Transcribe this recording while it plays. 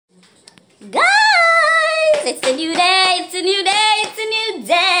Guys, it's a new day, it's a new day, it's a new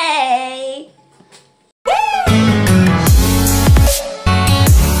day.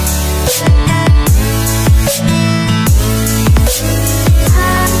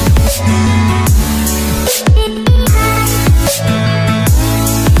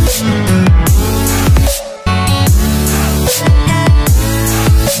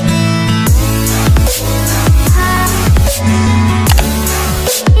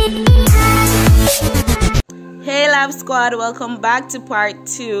 Squad, welcome back to part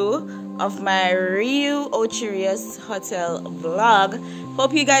 2 of my RIU OCHO RIOS Hotel vlog.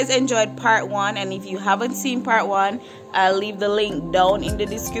 Hope you guys enjoyed part 1, and if you haven't seen part 1, I'll leave the link down in the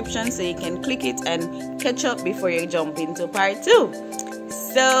description so you can click it and catch up before you jump into part 2.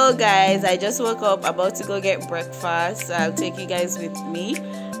 So guys, I just woke up, about to go get breakfast, so I'll take you guys with me.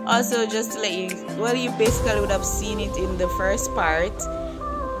 Also, just to let you, well, you basically would have seen it in the first part.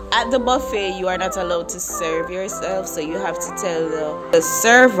 At the buffet, you are not allowed to serve yourself, so you have to tell the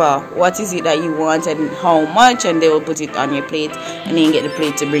server what is it that you want and how much, and they will put it on your plate, and then you get the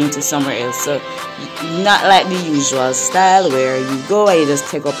plate to bring to somewhere else. So not like the usual style where you go and you just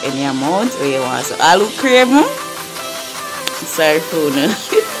take up any amount or you want. So aloo cream, sorry food,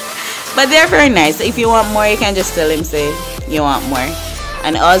 but they're very nice. If you want more, you can just tell them say you want more.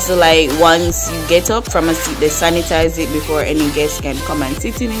 And also, like, once you get up from a seat, they sanitize it before any guests can come and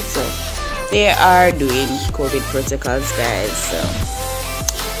sit in it. So they are doing COVID protocols, guys. So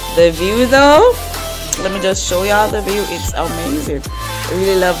the view, though, let me just show y'all the view. It's amazing. I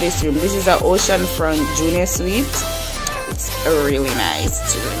really love this room. This is an oceanfront junior suite. It's really nice.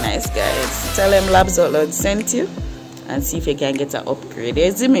 It's really nice, guys. Tell them Labs Out Loud sent you and see if you can get an upgrade.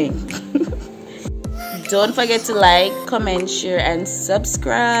 There's me. Don't forget to like, comment, share, and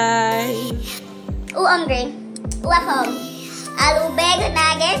subscribe. Oh, hungry. Oh, at home. Aloo bag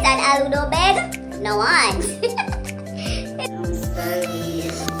nuggets and aloo do bag? No one. I'm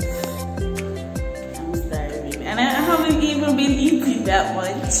starving. I'm starving. And I haven't even been eating that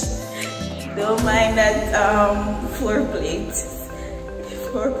much. Don't mind that 4 plates.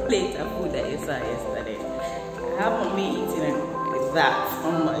 4 plates of food that you saw yesterday. I haven't been eating that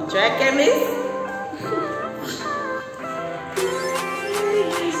much. Right, Chemist?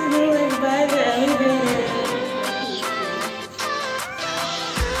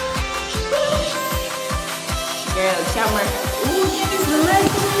 Girl, camera. Ooh, give us the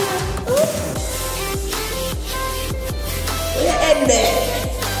light. Ooh. Put your head there.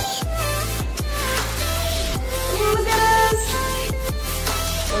 Ooh, look at us.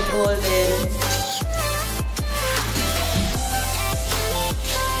 We're golden.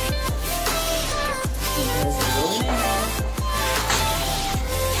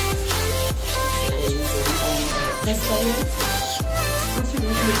 That's why so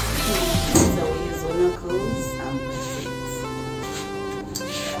we use one of those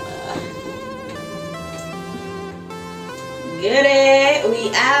get it,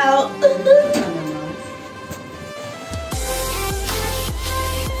 we out.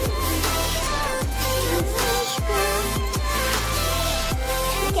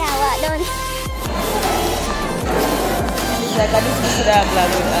 It's like I just put that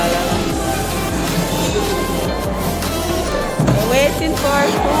vlog with all waiting for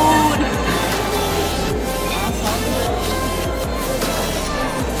food.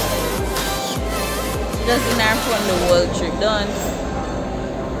 She doesn't have fun the whole trip done.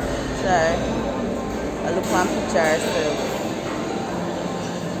 Sorry. I look on picture herself.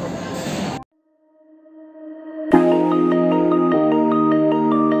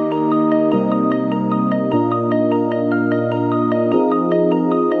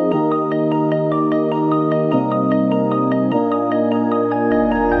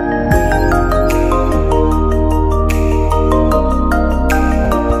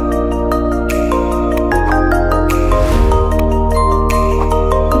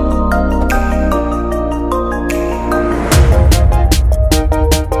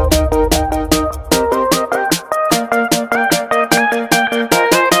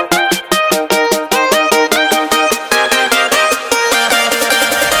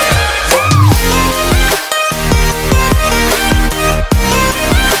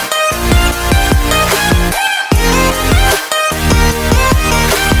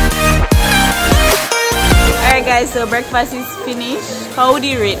 Guys, so breakfast is finished. How would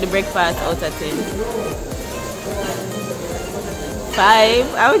you rate the breakfast out of 10?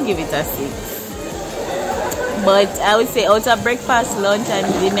 5? I would give it a 6. But I would say out of breakfast, lunch, and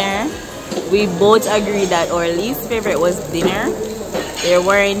dinner, we both agree that our least favorite was dinner. There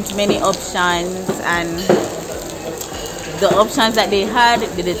weren't many options, and the options that they had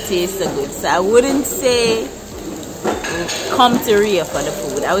didn't taste so good. So I wouldn't say come to Rio for the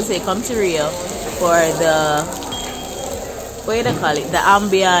food. I would say come to Rio for the, what do you call it, the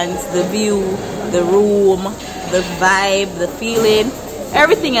ambience, the view, the room, the vibe, the feeling,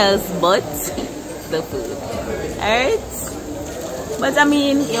 everything else but the food. Alright? But I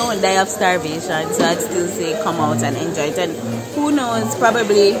mean, you won't die of starvation, so I'd still say come out and enjoy it. And who knows,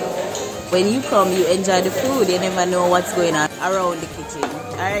 probably when you come, you enjoy the food. You never know what's going on around the kitchen.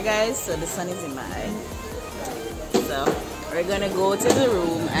 Alright guys, so the sun is in my eye. So we're gonna go to the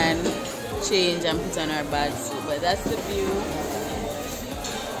room and change and put on our bath suit. But that's the view.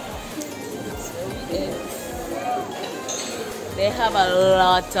 That's where we is. They have a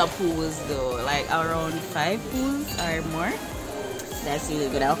lot of pools though, like around 5 pools or more. That's really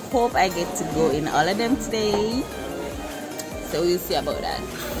good. I hope I get to go in all of them today. So we'll see about that.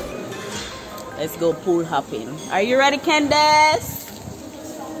 Let's go pool hopping. Are you ready, Candace?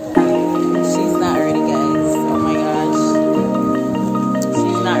 She's not ready, guys. Oh my gosh.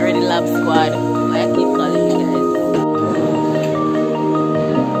 She's not ready, Lab Squad. I keep calling you guys.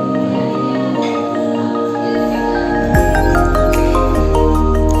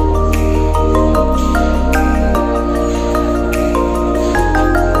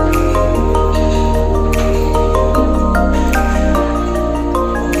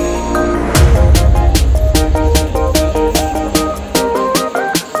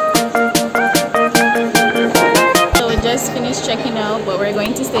 Checking out, but we're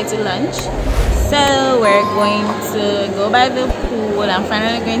going to stay to lunch, so we're going to go by the pool. I'm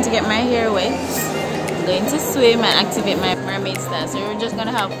finally going to get my hair wet. I'm going to swim and activate my mermaid style, so we're just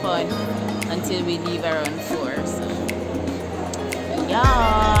gonna have fun until we leave around 4. So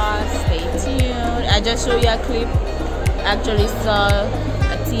yeah, stay tuned. I just showed you a clip. Actually saw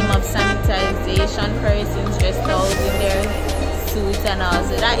a team of sanitization persons dressed out in their suits and all,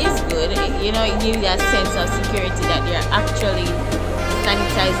 so that is good. You know, it gives you a sense of security that they're actually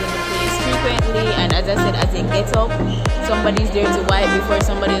sanitizing the place frequently, and as I said, as they get up, somebody's there to wipe before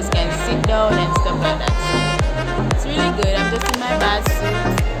somebody else can sit down and stuff like that. So it's really good. I'm just in my bath suit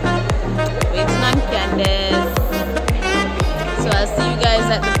waiting on Candace, so I'll see you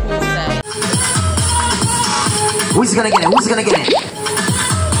guys at the poolside. Who's gonna get it? Who's gonna get it?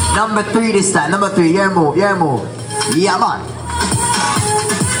 Number 3 this time. Number 3, your move, your move. Yeah man.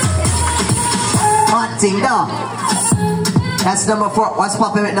 One thing down. That's number 4. What's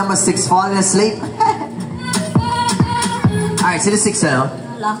popping with number 6? Falling asleep? Alright, see the 6 now.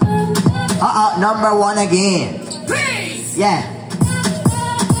 Number 1 again. Freeze. Yeah.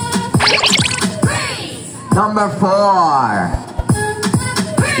 Freeze. Number 4.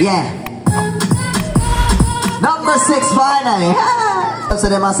 Freeze. Yeah. Number 6 finally. So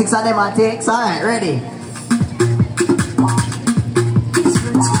them are 6 and them are 6. Alright, ready.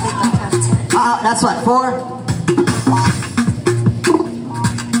 That's what, 4?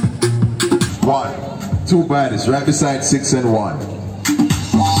 1. 2 baddies, right beside 6 and 1.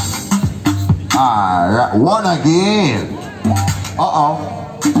 Alright, 1 again.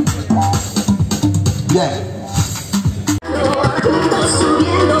 Yeah.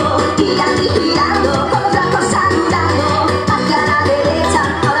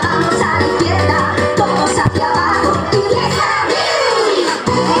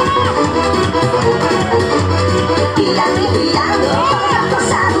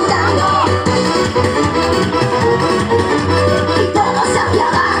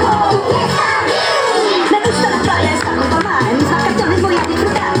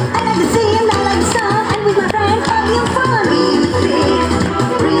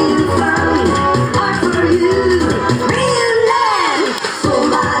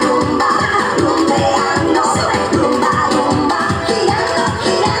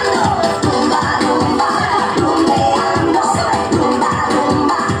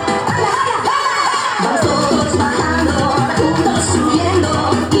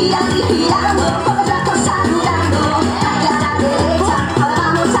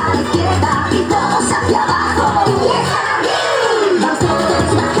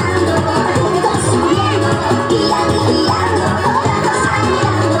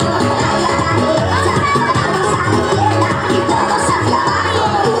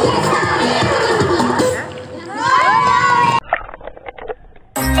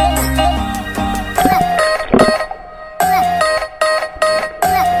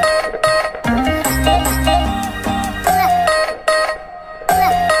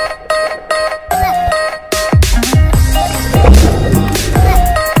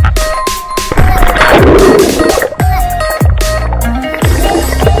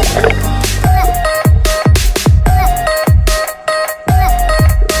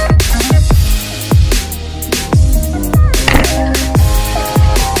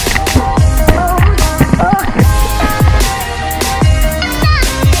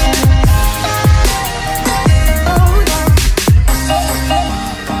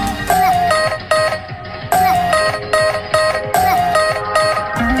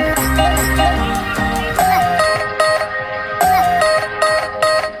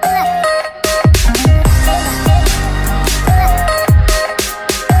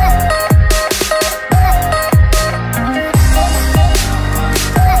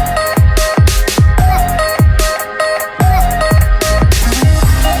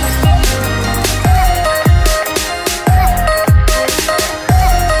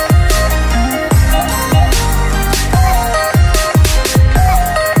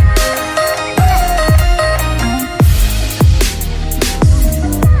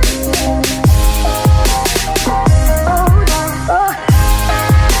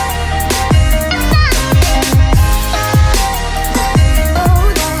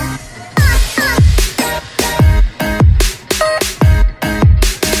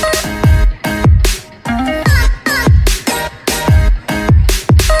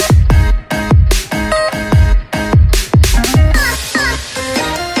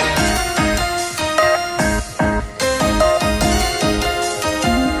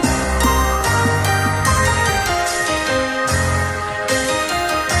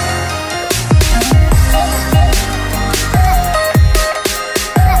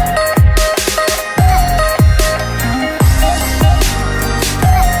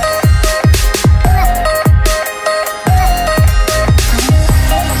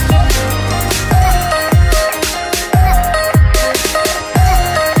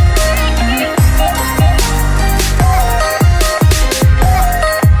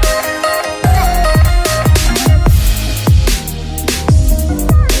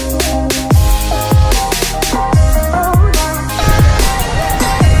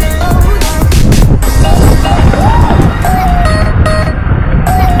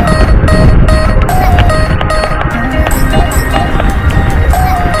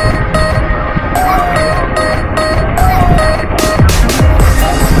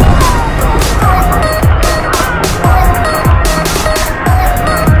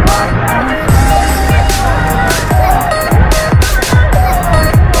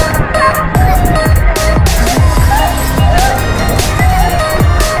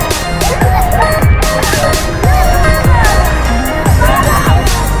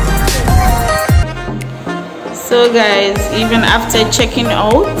 So guys, even after checking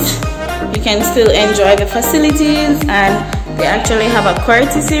out, you can still enjoy the facilities, and they actually have a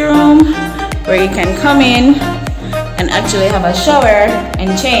courtesy room where you can come in and actually have a shower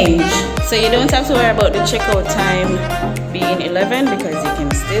and change. So you don't have to worry about the checkout time being 11 because you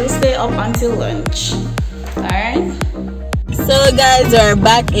can still stay up until lunch. Alright? So guys, we're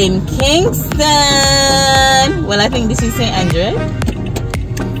back in Kingston. Well, I think this is St. Andrew.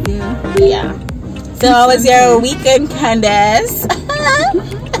 Yeah. So how was your weekend, Candace? It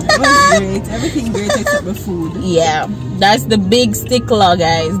was great. Everything great except the food. Yeah, that's the big stickler,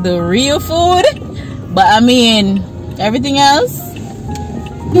 guys. The real food. But I mean, everything else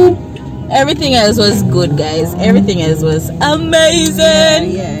was good, guys. Everything else was amazing.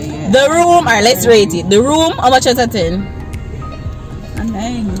 Yeah. The room, alright, let's rate it. The room, how much out of 10? A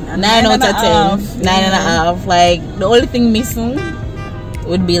 9. 9 out of 10. 9.5. Like, the only thing missing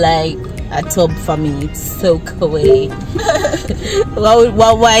would be like a tub for me to soak away.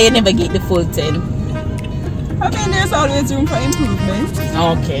 Why you never get the full 10? I mean, there's always room for improvement.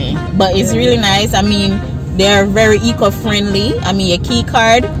 Okay, but it's really nice. I mean, they're very eco-friendly. I mean, your key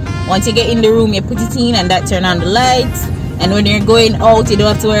card, once you get in the room, you put it in and that turn on the lights. And when you're going out, you don't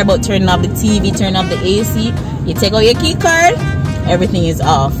have to worry about turning off the TV, turning off the AC. You take out your key card, everything is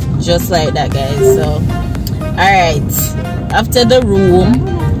off, just like that, guys. So alright, after the room,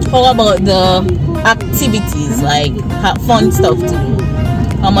 how about the activities, like fun stuff to do?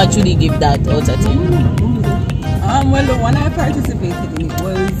 How much would you give that out of 10? Well, the one I participated in, it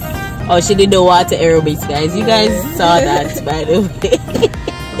was... Oh, she did the water aerobics, guys. You guys saw that, by the way.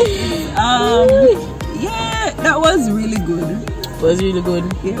 Yeah, that was really good. It was really good.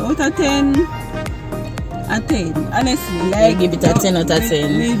 Yeah, out of 10, a 10. Honestly, like, give it a 10 out of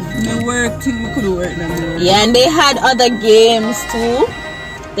 10. The work team could work no more. Yeah, and they had other games too.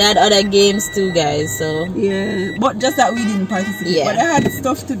 They had other games too, guys. So yeah, but just that we didn't participate. Yeah. But they had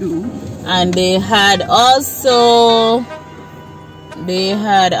stuff to do. And they had also they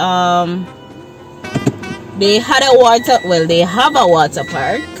had a water, well, they have a water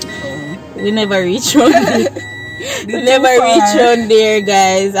park. We never reached around there. We never reached around there,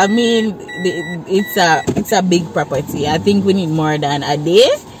 guys. I mean, it's a big property. I think we need more than a day,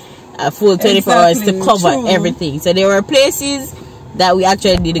 a full 24 hours to cover everything. So there were places that we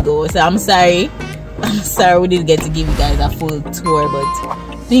actually did go. So I'm sorry, I'm sorry we didn't get to give you guys a full tour, but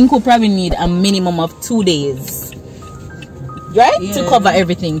I think we'll probably need a minimum of 2 days, right? Yeah. To cover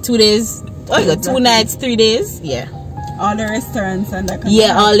everything. 2 days. Oh, you got 2 nights, 3 days. Yeah. All the restaurants and that kind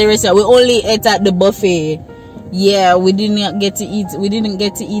Yeah, of all the restaurants. We only ate at the buffet. Yeah, we didn't get to eat. We didn't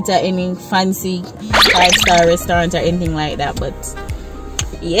get to eat at any fancy 5-star restaurant or anything like that. But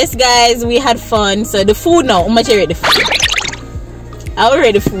yes, guys, we had fun. So the food now, how much you rate the food? I would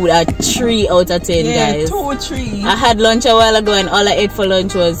rate the food at 3 out of 10, guys. 2 or 3. I had lunch a while ago, and all I ate for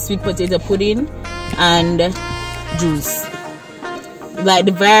lunch was sweet potato pudding and juice. Like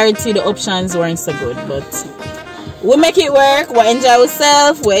the variety, the options weren't so good, but we make it work. We enjoy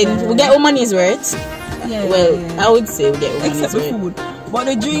ourselves. We get our money's worth. Yeah, Well, yeah. I would say we get our money's Except the worth. food. But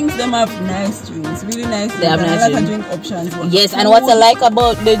the drinks, them have nice drinks. Really nice drinks. They have nice a lot of drinks. drink options. But Yes, and food, what I like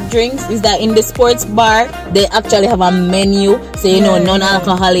about the drinks is that in the sports bar they actually have a menu, so you know, Yeah,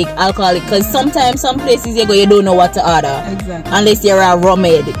 non-alcoholic, alcoholic. Because sometimes some places you go, you don't know what to order. Exactly. Unless you're a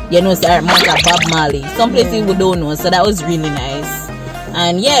rumhead, you know, say Bob Marley. Some places we don't know, so that was really nice.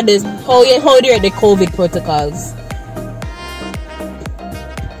 And yeah, there's how do you rate the COVID protocols?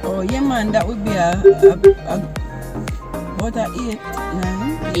 Oh yeah, man, that would be about a 8,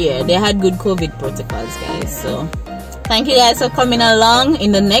 9. Yeah, they had good COVID protocols, guys. So thank you guys for coming along.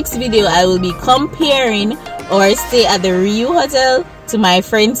 In the next video, I will be comparing our stay at the RIU Hotel to my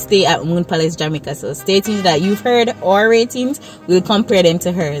friend's stay at Moon Palace, Jamaica. So stay tuned that you've heard our ratings. We'll compare them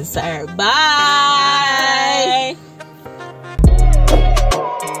to hers. So, bye.